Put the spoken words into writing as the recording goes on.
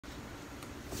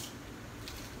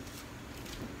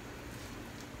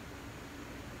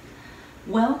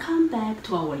Welcome back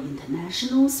to our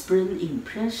International Spring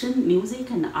Impression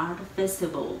Music and Art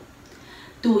Festival.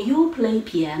 Do you play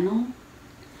piano?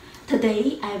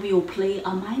 Today I will play a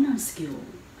minor scale.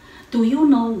 Do you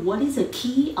know what is the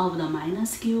key of the minor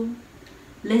scale?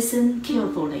 Listen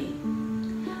carefully.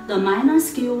 The minor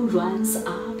scale runs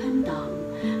up and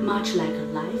down, much like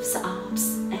life's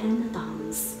ups and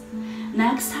downs.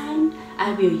 Next time,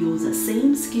 I will use the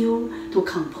same scale to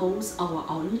compose our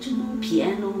original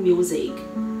piano music.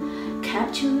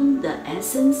 Capturing the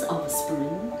essence of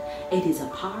spring, it is a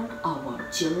part of our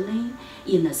journey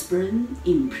in the Spring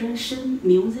Impression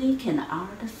Music and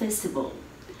Art Festival,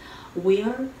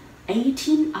 where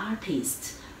 18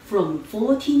 artists from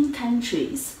 14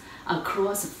 countries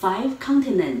across 5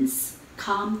 continents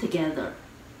come together.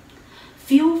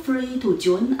 Feel free to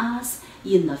join us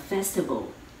in the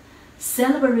festival,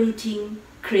 celebrating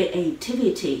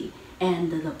creativity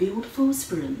and the beautiful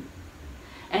spring.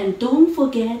 And don't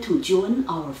forget to join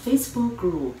our Facebook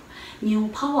group, New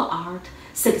Power Art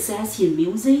Success in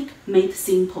Music Made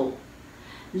Simple.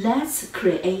 Let's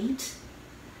create,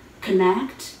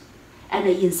 connect, and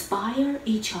inspire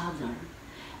each other,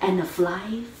 and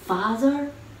fly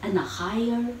farther and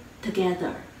higher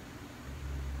together.